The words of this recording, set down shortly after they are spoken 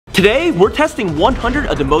Today, we're testing 100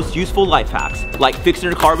 of the most useful life hacks, like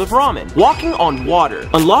fixing a car with ramen, walking on water,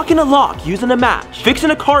 unlocking a lock using a match,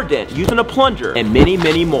 fixing a car dent using a plunger, and many,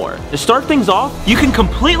 many more. To start things off, you can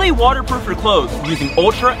completely waterproof your clothes using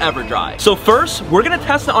Ultra EverDry. So first, we're gonna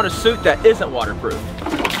test it on a suit that isn't waterproof.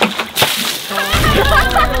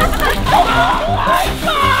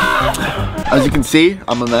 As you can see,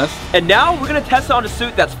 I'm a mess. And now we're gonna test it on a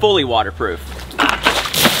suit that's fully waterproof.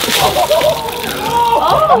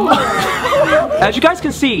 As you guys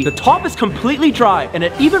can see, the top is completely dry and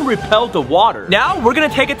it even repelled the water. Now we're gonna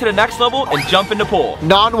take it to the next level and jump in the pool.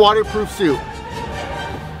 Non-waterproof suit.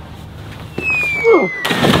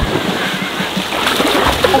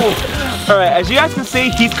 Alright, as you guys can see,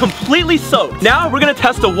 he's completely soaked. Now we're gonna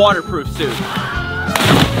test a waterproof suit.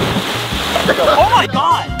 Oh my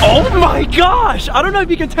god! Oh my gosh! I don't know if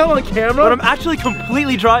you can tell on camera, but I'm actually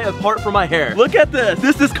completely dry apart from my hair. Look at this.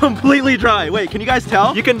 This is completely dry. Wait, can you guys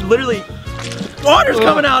tell? You can literally... Water's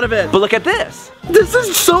coming out of it. But look at this. This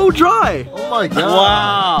is so dry. Oh my god.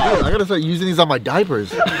 Wow. Dude, I gotta start using these on my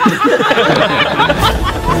diapers.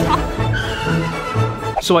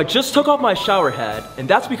 So I just took off my shower head, and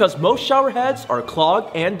that's because most shower heads are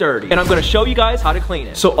clogged and dirty. And I'm gonna show you guys how to clean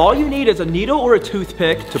it. So all you need is a needle or a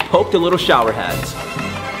toothpick to poke the little shower heads.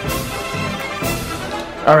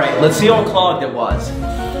 All right, let's see how clogged it was.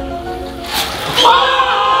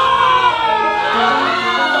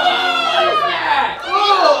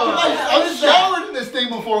 I've showered in this thing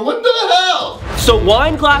before, what the hell? So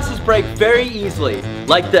wine glasses break very easily,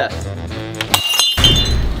 like this.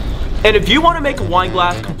 And if you want to make a wine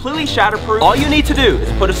glass completely shatterproof, all you need to do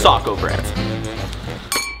is put a sock over it.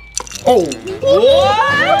 Oh,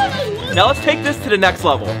 what? Now let's take this to the next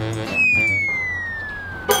level.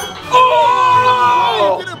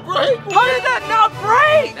 Oh! Did it break? How did that not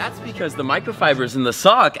break? That's because the microfibers in the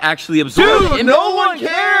sock actually absorb. Dude, no one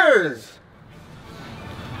cares!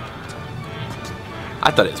 I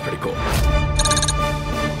thought it was pretty cool.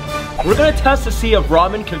 We're gonna test to see if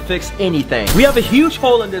ramen can fix anything. We have a huge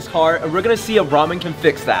hole in this car, and we're gonna see if ramen can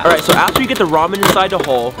fix that. All right, so after you get the ramen inside the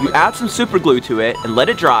hole, you add some super glue to it and let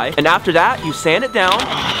it dry. And after that, you sand it down.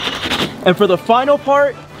 And for the final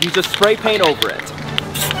part, you just spray paint over it.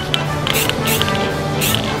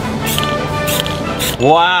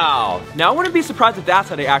 Wow. Now I wouldn't be surprised if that's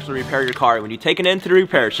how they actually repair your car when you take it into the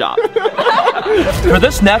repair shop. For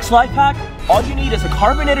this next life hack, all you need is a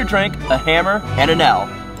carbonated drink, a hammer, and a nail.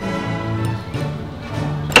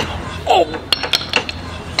 Oh.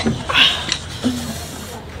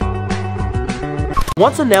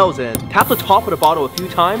 Once the nail's in, tap the top of the bottle a few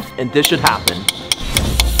times and this should happen.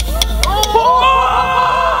 Oh.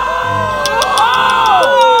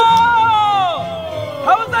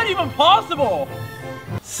 How is that even possible?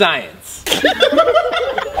 Science.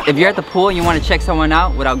 If you're at the pool and you want to check someone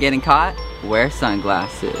out without getting caught, wear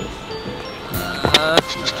sunglasses.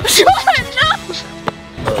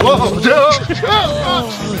 Whoa, dude!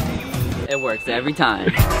 It works every time.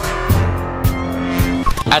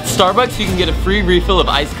 At Starbucks, you can get a free refill of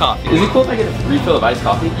iced coffee. Is it cool if I get a refill of iced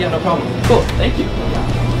coffee? Yeah, no problem. Cool, thank you.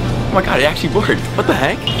 Oh my god, it actually worked. What the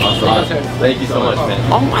heck? Awesome. Thank you so much, man.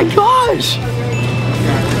 Oh my gosh!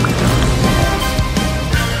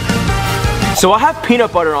 So I have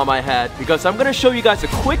peanut butter on my head because I'm gonna show you guys a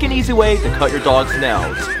quick and easy way to cut your dog's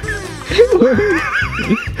nails.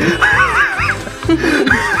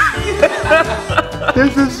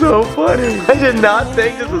 This is so funny. I did not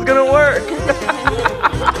think this was gonna work.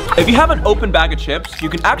 If you have an open bag of chips, you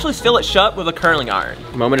can actually seal it shut with a curling iron.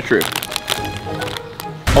 Moment of truth.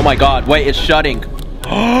 Oh my god, wait, it's shutting.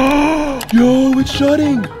 Yo, it's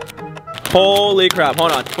shutting. Holy crap,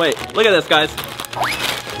 hold on, wait, look at this, guys.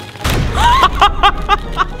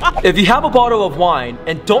 If you have a bottle of wine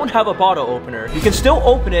and don't have a bottle opener, you can still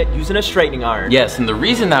open it using a straightening iron. Yes, and the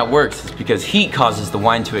reason that works is because heat causes the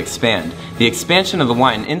wine to expand. The expansion of the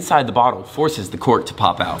wine inside the bottle forces the cork to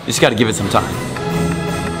pop out. You just gotta give it some time.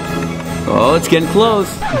 Oh, it's getting close.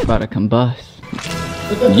 It's about to combust.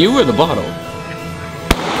 You were the bottle.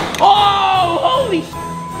 Oh, holy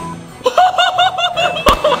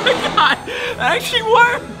oh my god, that actually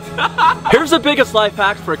worked. Here's the biggest life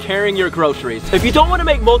hack for carrying your groceries. If you don't want to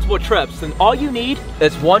make multiple trips, then all you need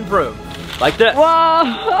is one broom. Like this. Whoa!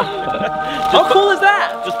 How cool is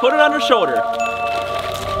that? Just put it on your shoulder.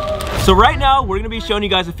 So right now, we're gonna be showing you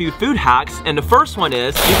guys a few food hacks, and the first one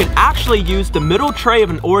is, you can actually use the middle tray of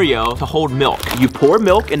an Oreo to hold milk. You pour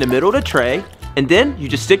milk in the middle of the tray, and then you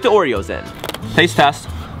just stick the Oreos in. Taste test.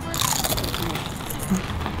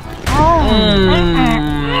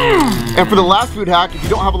 And for the last food hack, if you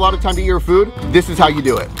don't have a lot of time to eat your food, this is how you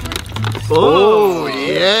do it. Oh,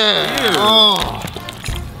 yeah. Oh.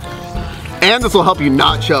 And this will help you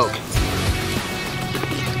not choke.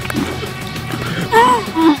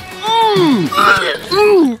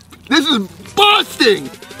 This is busting!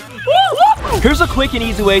 Here's a quick and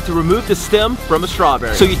easy way to remove the stem from a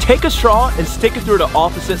strawberry. So you take a straw and stick it through the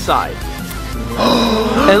opposite side.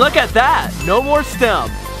 And look at that, no more stem.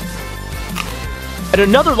 And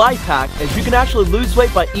another life hack is you can actually lose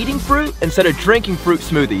weight by eating fruit instead of drinking fruit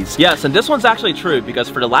smoothies. Yes, and this one's actually true because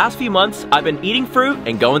for the last few months, I've been eating fruit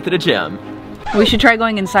and going to the gym. We should try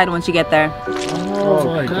going inside once you get there. Oh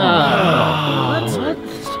my god.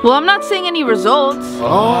 Well, I'm not seeing any results.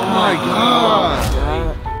 Oh my god.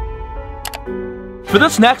 For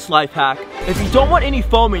this next life hack, if you don't want any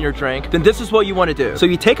foam in your drink, then this is what you want to do. So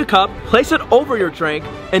you take a cup, place it over your drink,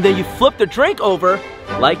 and then you flip the drink over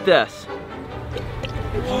like this.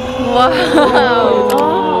 Wow.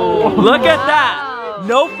 Look at that,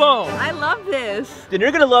 no foam. I love this. Then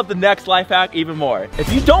you're gonna love the next life hack even more.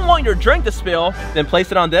 If you don't want your drink to spill, then place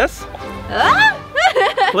it on this.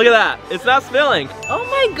 Look at that, it's not spilling. Oh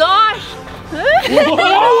my gosh.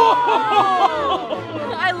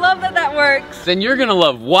 I love that that works. Then you're gonna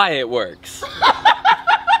love why it works.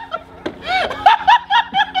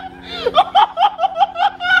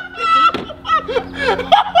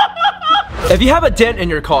 If you have a dent in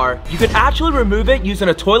your car, you can actually remove it using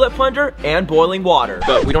a toilet plunger and boiling water.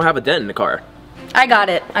 But we don't have a dent in the car. I got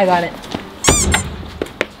it. I got it.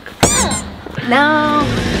 No.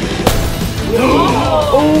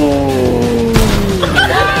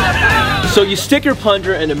 So you stick your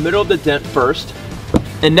plunger in the middle of the dent first,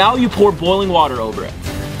 and now you pour boiling water over it.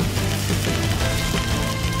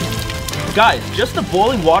 Guys, just the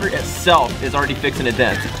boiling water itself is already fixing a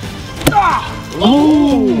dent.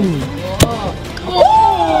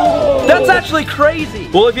 That's actually crazy.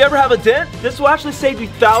 Well, if you ever have a dent, this will actually save you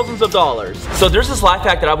thousands of dollars. So there's this life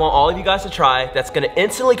hack that I want all of you guys to try that's gonna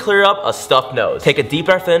instantly clear up a stuffed nose. Take a deep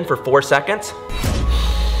breath in for 4 seconds.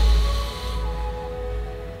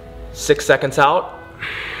 6 seconds out.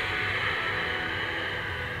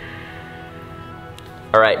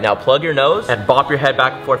 All right, now plug your nose and bop your head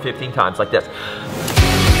back and forth 15 times like this.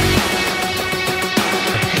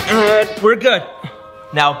 And we're good.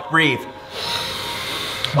 Now breathe.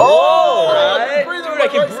 Oh, right? Dude, I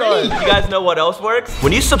can breathe. You guys know what else works?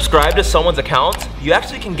 When you subscribe to someone's account, you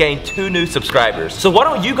actually can gain 2 new subscribers. So why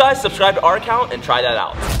don't you guys subscribe to our account and try that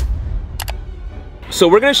out? So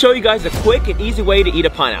we're gonna show you guys a quick and easy way to eat a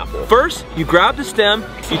pineapple. First, you grab the stem,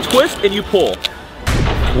 you twist and you pull.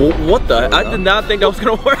 What the? I did not think that was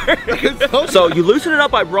gonna work. So you loosen it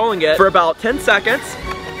up by rolling it for about 10 seconds.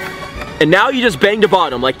 And now you just bang the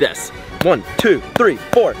bottom like this. 1, 2, 3,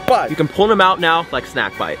 4, 5. You can pull them out now like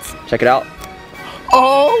snack bites. Check it out.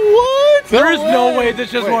 Oh, what? There is no way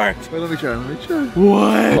this just worked. Wait, let me try.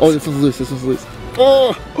 What? Oh, this one's loose.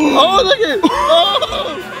 Oh, look at it.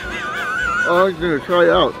 Oh, I'm gonna try it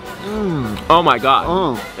out. Oh my god.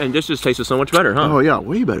 Oh. And this just tasted so much better, huh? Oh yeah,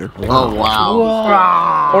 way better. Oh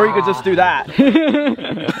wow. Or you could just do that.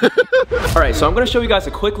 All right, so I'm gonna show you guys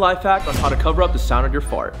a quick life hack on how to cover up the sound of your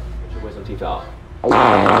fart. Get your wisdom teeth out.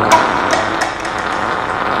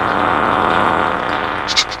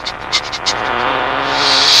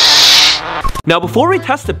 Now before we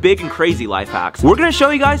test the big and crazy life hacks, we're gonna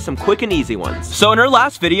show you guys some quick and easy ones. So in our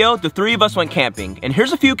last video, the 3 of us went camping, and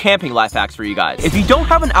here's a few camping life hacks for you guys. If you don't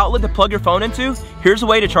have an outlet to plug your phone into, here's a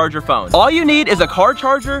way to charge your phone. All you need is a car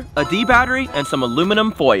charger, a D battery, and some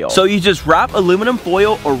aluminum foil. So you just wrap aluminum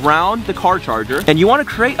foil around the car charger, and you wanna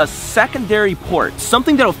create a secondary port,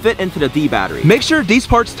 something that'll fit into the D battery. Make sure these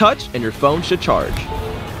parts touch, and your phone should charge.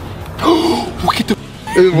 Look at the...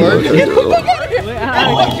 It works.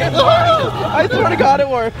 I swear to God it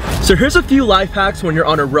worked. So here's a few life hacks when you're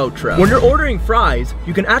on a road trip. When you're ordering fries,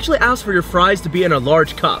 you can actually ask for your fries to be in a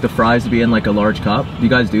large cup. The fries to be in like a large cup? Do you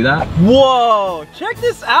guys do that? Whoa, check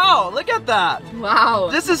this out. Look at that. Wow.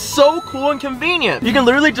 This is so cool and convenient. You can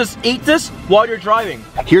literally just eat this while you're driving.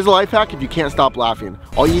 Here's a life hack if you can't stop laughing.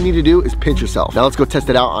 All you need to do is pinch yourself. Now let's go test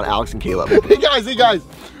it out on Alex and Caleb. Hey guys.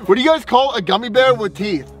 What do you guys call a gummy bear with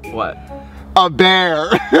teeth? What? A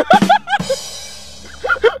bear.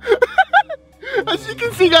 As you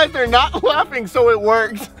can see, guys, they're not laughing, so it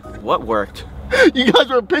worked. What worked? You guys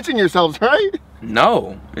were pinching yourselves, right?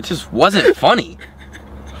 No, it just wasn't funny.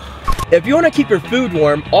 If you want to keep your food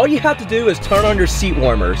warm, all you have to do is turn on your seat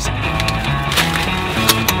warmers.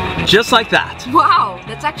 Just like that. Wow,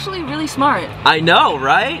 that's actually really smart. I know,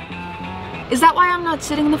 right? Is that why I'm not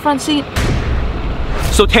sitting in the front seat?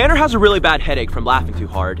 So Tanner has a really bad headache from laughing too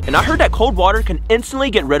hard, and I heard that cold water can instantly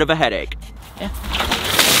get rid of a headache. Yeah.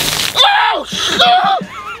 Oh, shit!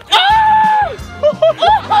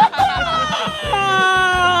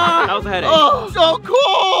 That was a headache. Oh, so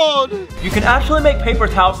cold! You can actually make paper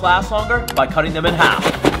towels last longer by cutting them in half.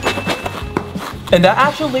 And that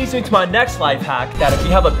actually leads me to my next life hack, that if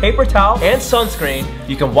you have a paper towel and sunscreen,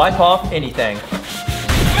 you can wipe off anything.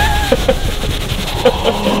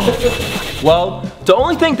 Well, the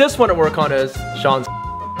only thing this one to work on is Sean's.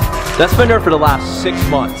 That's been there for the last 6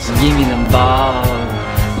 months. Give me them balls.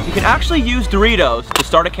 You can actually use Doritos to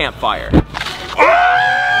start a campfire.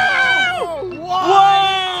 Whoa!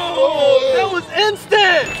 That was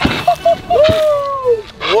instant!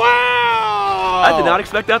 Wow! I did not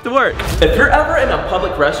expect that to work. If you're ever in a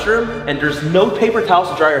public restroom and there's no paper towels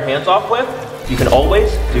to dry your hands off with, you can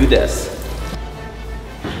always do this.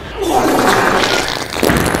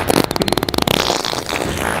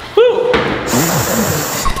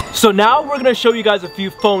 So now we're gonna show you guys a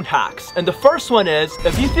few phone hacks. And the first one is,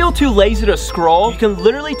 if you feel too lazy to scroll, you can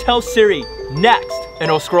literally tell Siri, next, and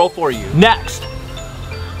it'll scroll for you. Next.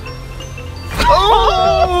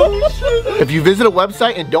 Oh, shit. If you visit a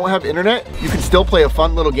website and don't have internet, you can still play a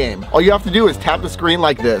fun little game. All you have to do is tap the screen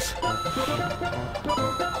like this.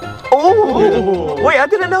 Oh, wait, I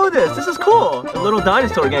didn't know this. This is cool. A little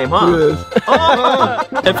dinosaur game, huh?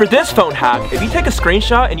 Yes. And for this phone hack, if you take a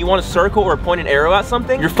screenshot and you want to circle or point an arrow at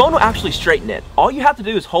something, your phone will actually straighten it. All you have to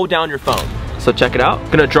do is hold down your phone. So check it out. I'm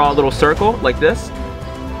gonna draw a little circle like this.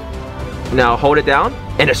 Now hold it down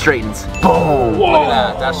and it straightens. Boom! Whoa. Look at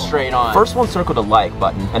that, that's straight on. First one, circle the like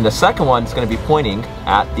button, and the second one's gonna be pointing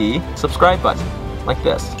at the subscribe button, like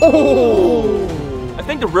this. Oh! I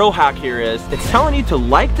think the real hack here is, it's telling you to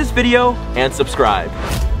like this video and subscribe.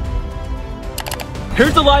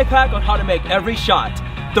 Here's a life hack on how to make every shot.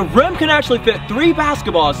 The rim can actually fit 3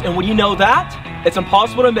 basketballs, and when you know that, it's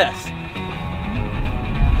impossible to miss.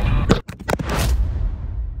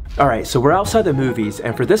 All right, so we're outside the movies,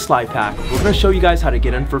 and for this life hack, we're gonna show you guys how to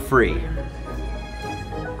get in for free.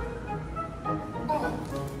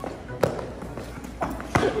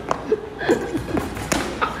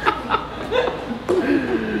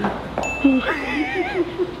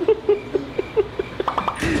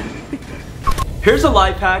 Here's a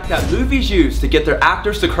life hack that movies use to get their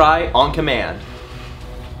actors to cry on command.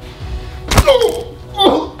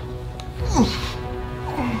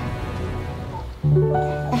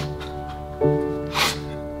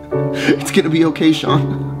 It's gonna be okay,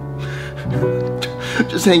 Sean.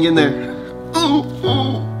 Just hang in there.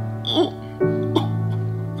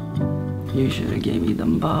 You should have gave me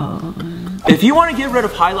them balls. If you want to get rid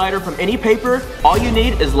of highlighter from any paper, all you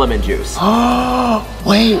need is lemon juice.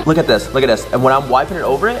 Wait. Look at this, look at this. And when I'm wiping it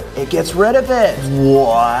over it, it gets rid of it.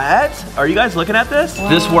 What? Are you guys looking at this? Wow.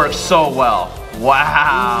 This works so well.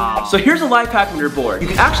 Wow. So here's a life hack when you're bored. You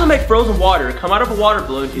can actually make frozen water come out of a water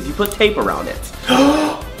balloon if you put tape around it.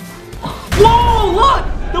 Whoa, look!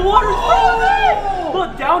 The water's frozen!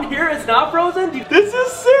 Look, down here it's not frozen. This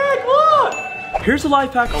is sick, look! Here's a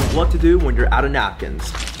life hack on what to do when you're out of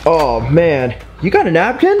napkins. Oh man, you got a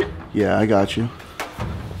napkin? Yeah, I got you.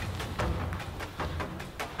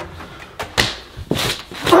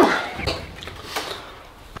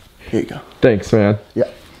 Here you go. Thanks, man. Yeah.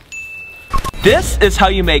 This is how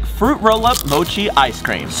you make fruit roll-up mochi ice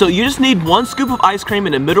cream. So you just need 1 scoop of ice cream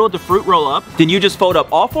in the middle of the fruit roll-up, then you just fold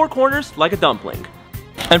up all 4 corners like a dumpling.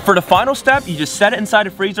 And for the final step, you just set it inside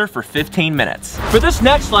the freezer for 15 minutes. For this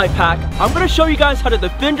next life hack, I'm gonna show you guys how to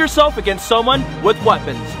defend yourself against someone with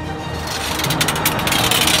weapons.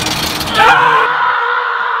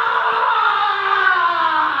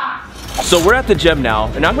 So we're at the gym now,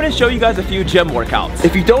 and I'm gonna show you guys a few gym workouts.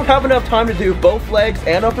 If you don't have enough time to do both legs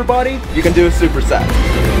and upper body, you can do a superset.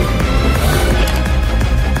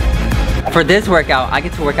 For this workout, I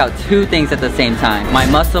get to work out 2 things at the same time. My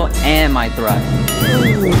muscle and my thrust.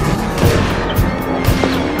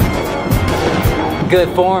 Good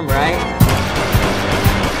form, right?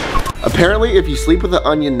 Apparently, if you sleep with an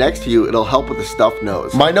onion next to you, it'll help with a stuffed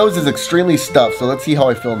nose. My nose is extremely stuffed, so let's see how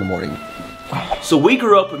I feel in the morning. So we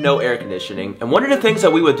grew up with no air conditioning, and one of the things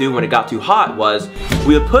that we would do when it got too hot was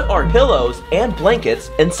we would put our pillows and blankets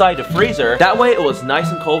inside the freezer. That way it was nice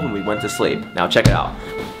and cold when we went to sleep. Now check it out.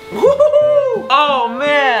 Woo-hoo-hoo! Oh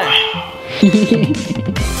man!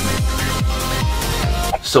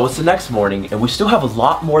 So it's the next morning, and we still have a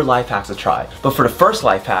lot more life hacks to try. But for the first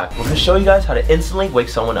life hack, we're gonna show you guys how to instantly wake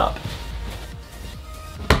someone up.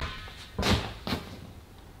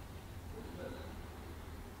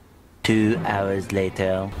 Two hours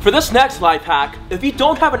later. For this next life hack, if you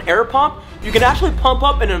don't have an air pump, you can actually pump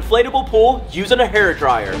up an inflatable pool using a hair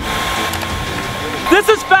dryer. This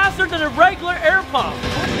is faster than a regular air pump.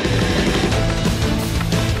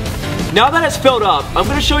 Now that it's filled up, I'm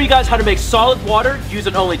gonna show you guys how to make solid water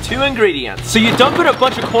using only 2 ingredients. So you dump in a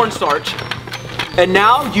bunch of cornstarch, and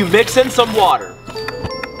now you mix in some water.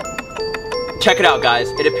 Check it out, guys.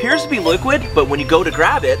 It appears to be liquid, but when you go to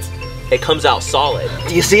grab it, it comes out solid.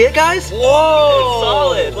 Do you see it, guys?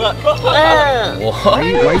 Whoa! It's solid. Look. Why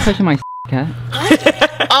are you touching my cat?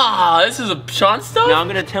 Ah, this is a Sean stuff? Now I'm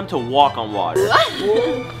gonna attempt to walk on water.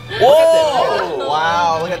 Whoa!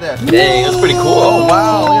 Wow, look at this. Dang, that's pretty cool. Oh,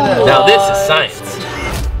 wow, look at that. Now this is science.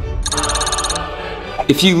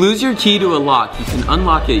 If you lose your key to a lock, you can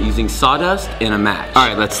unlock it using sawdust and a match. All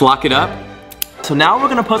right, let's lock it up. So now we're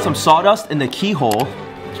gonna put some sawdust in the keyhole.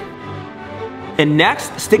 And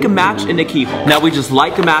next, stick a match in the keyhole. Now we just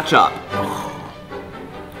light the match up.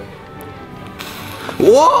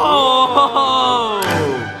 Whoa!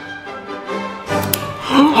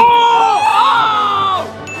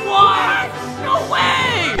 What? No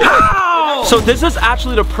way! How? So this is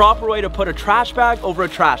actually the proper way to put a trash bag over a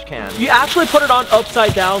trash can. You actually put it on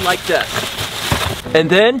upside down like this. And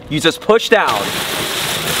then you just push down.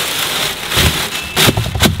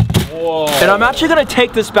 Whoa. And I'm actually gonna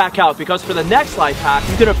take this back out because for the next life hack,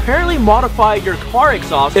 you can apparently modify your car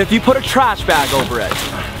exhaust if you put a trash bag over it.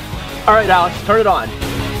 All right, Alex, turn it on.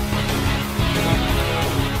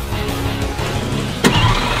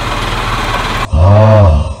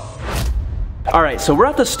 All right, so we're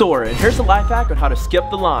at the store, and here's the life hack on how to skip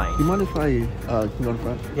the line. Do you mind if I can go in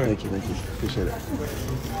front? Thank you, appreciate it.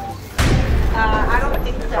 I don't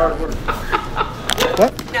think so.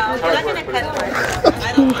 What? No, you're not gonna cut first.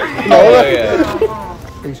 I don't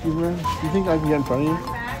think Excuse me, ma'am. Do you think I can get in front of you?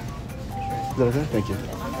 Is that okay? Thank you.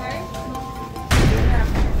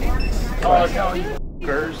 What?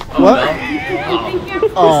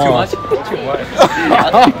 Too much?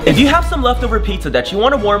 If you have some leftover pizza that you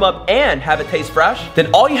want to warm up and have it taste fresh,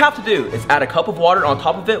 then all you have to do is add a cup of water on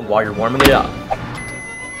top of it while you're warming it up.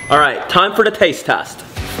 All right, time for the taste test.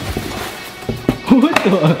 What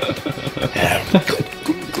the?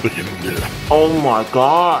 Oh my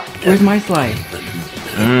God. Where's my slide?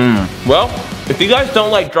 Well, if you guys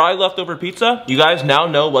don't like dry leftover pizza, you guys now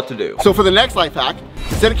know what to do. So for the next life hack,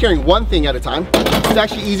 instead of carrying one thing at a time, it's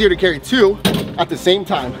actually easier to carry 2 at the same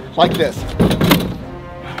time, like this.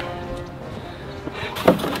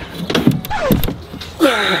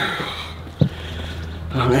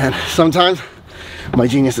 Oh man, sometimes my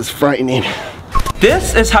genius is frightening.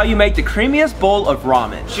 This is how you make the creamiest bowl of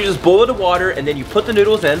ramen. You just boil the water and then you put the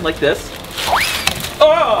noodles in like this.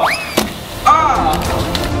 Oh! Ah!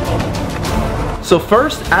 So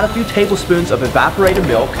first, add a few tablespoons of evaporated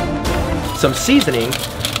milk, some seasoning,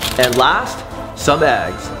 and last, some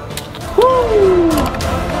eggs. Woo!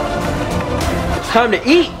 It's time to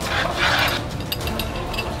eat!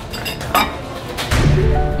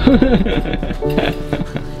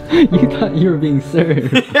 You thought you were being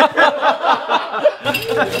served.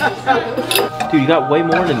 Dude, you got way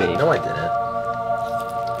more than me. No, I didn't.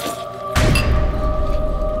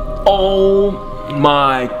 Oh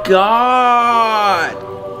my God!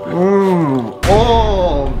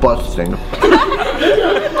 Oh, busting.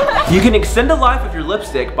 You can extend the life of your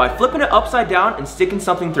lipstick by flipping it upside down and sticking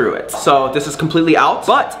something through it. So this is completely out,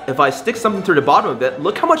 but if I stick something through the bottom of it,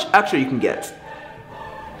 look how much extra you can get.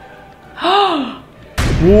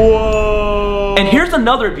 Whoa! And here's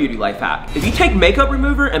another beauty life hack. If you take makeup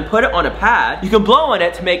remover and put it on a pad, you can blow on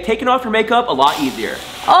it to make taking off your makeup a lot easier.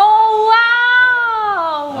 Oh,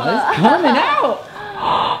 wow! It's coming out.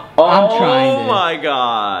 I'm trying Oh to. my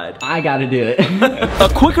God. I gotta do it. A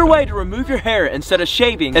quicker way to remove your hair instead of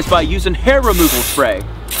shaving is by using hair removal spray.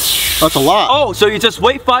 That's a lot. Oh, so you just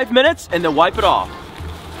wait 5 minutes and then wipe it off.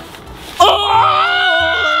 Oh!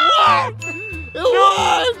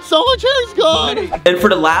 What? So much hair's gone. And for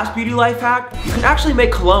the last beauty life hack, you can actually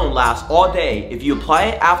make cologne last all day if you apply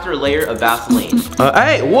it after a layer of Vaseline.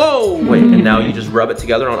 Hey, whoa! Wait, and now you just rub it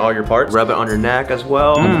together on all your parts. Rub it on your neck as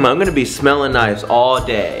well. I'm gonna be smelling nice all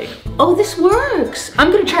day. Oh, this works.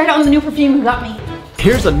 I'm gonna try it out on the new perfume you got me.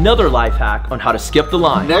 Here's another life hack on how to skip the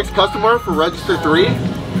line. Next customer for register 3.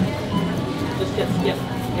 Just skip. Yeah.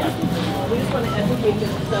 We just want to educate you.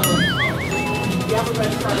 So, you have a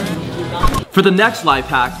red card. For the next life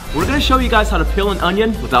hack, we're gonna show you guys how to peel an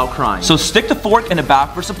onion without crying. So stick the fork in the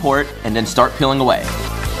back for support and then start peeling away.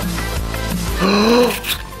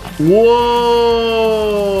 Whoa!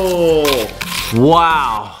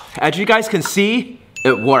 Wow, as you guys can see,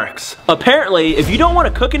 it works. Apparently, if you don't want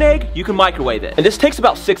to cook an egg, you can microwave it. And this takes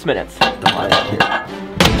about 6 minutes.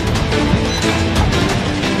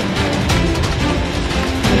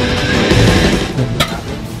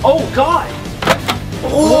 Oh God!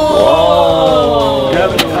 Oh!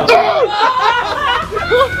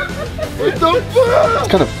 the fuck?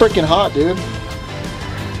 It's kind of freaking hot, dude.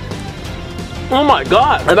 Oh my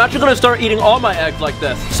God. I'm actually gonna start eating all my eggs like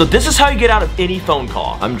this. So this is how you get out of any phone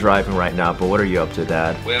call. I'm driving right now, but what are you up to,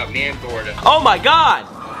 Dad? Well, me and Gordon. Oh my God.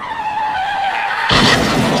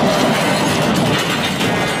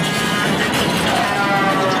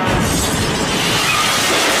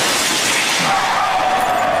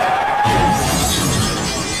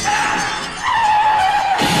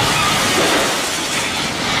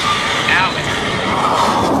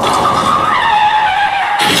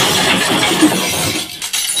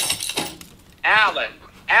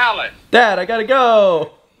 Alan. Dad, I gotta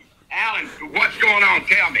go. Alan, what's going on?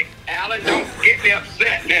 Tell me. Alan, don't get me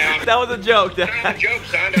upset now. That was a joke, Dad. Not a joke,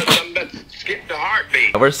 son. There's something that skipped the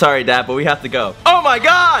heartbeat. We're sorry, Dad, but we have to go. Oh my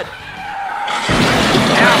God!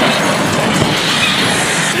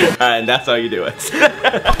 And that's how you do it.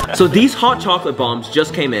 So these hot chocolate bombs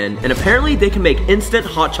just came in, and apparently they can make instant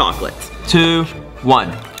hot chocolate. 2,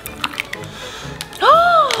 1.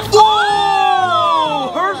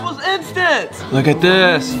 Oh! Hers was instant! Look at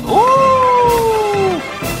this. Ooh!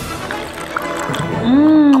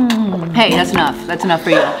 Hey, that's enough. That's enough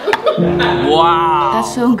for you. Wow.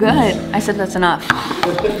 That's so good. I said that's enough.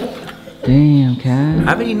 Damn, Cat.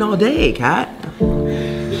 I've been eating all day, Cat.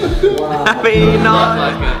 I've been eating all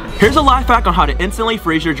day. Here's a life hack on how to instantly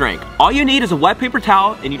freeze your drink. All you need is a wet paper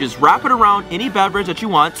towel, and you just wrap it around any beverage that you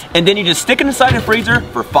want, and then you just stick it inside the freezer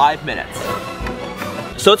for 5 minutes.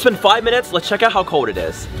 So it's been 5 minutes. Let's check out how cold it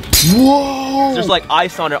is. Whoa! There's like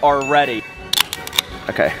ice on it already.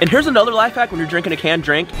 Okay. And here's another life hack when you're drinking a canned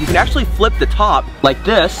drink. You can actually flip the top like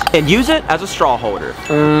this and use it as a straw holder.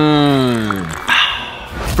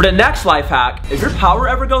 For the next life hack, if your power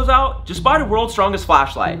ever goes out, just buy the world's strongest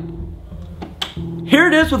flashlight. Here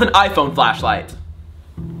it is with an iPhone flashlight.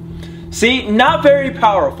 See, not very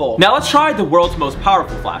powerful. Now let's try the world's most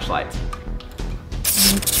powerful flashlight.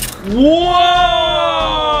 Whoa!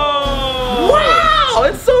 Wow,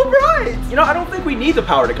 it's so bright. You know, I don't think we need the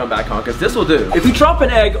power to come back on, because this will do. If you drop an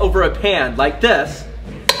egg over a pan like this,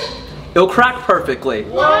 it'll crack perfectly.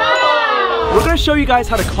 Wow! We're gonna show you guys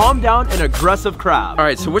how to calm down an aggressive crab. All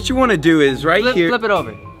right, so what you want to do is here. Flip it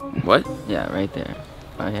over. What? Yeah, right there.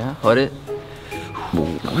 Oh yeah, hold it.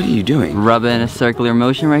 What are you doing? Rub it in a circular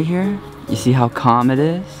motion right here. You see how calm it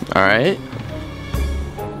is? All right.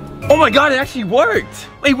 Oh my God, it actually worked.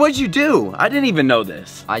 Wait, what'd you do? I didn't even know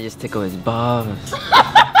this. I just tickle his balls.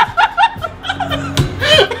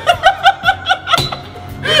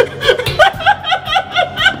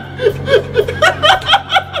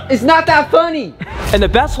 It's not that funny. And the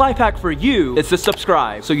best life hack for you is to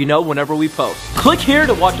subscribe so you know whenever we post. Click here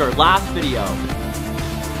to watch our last video.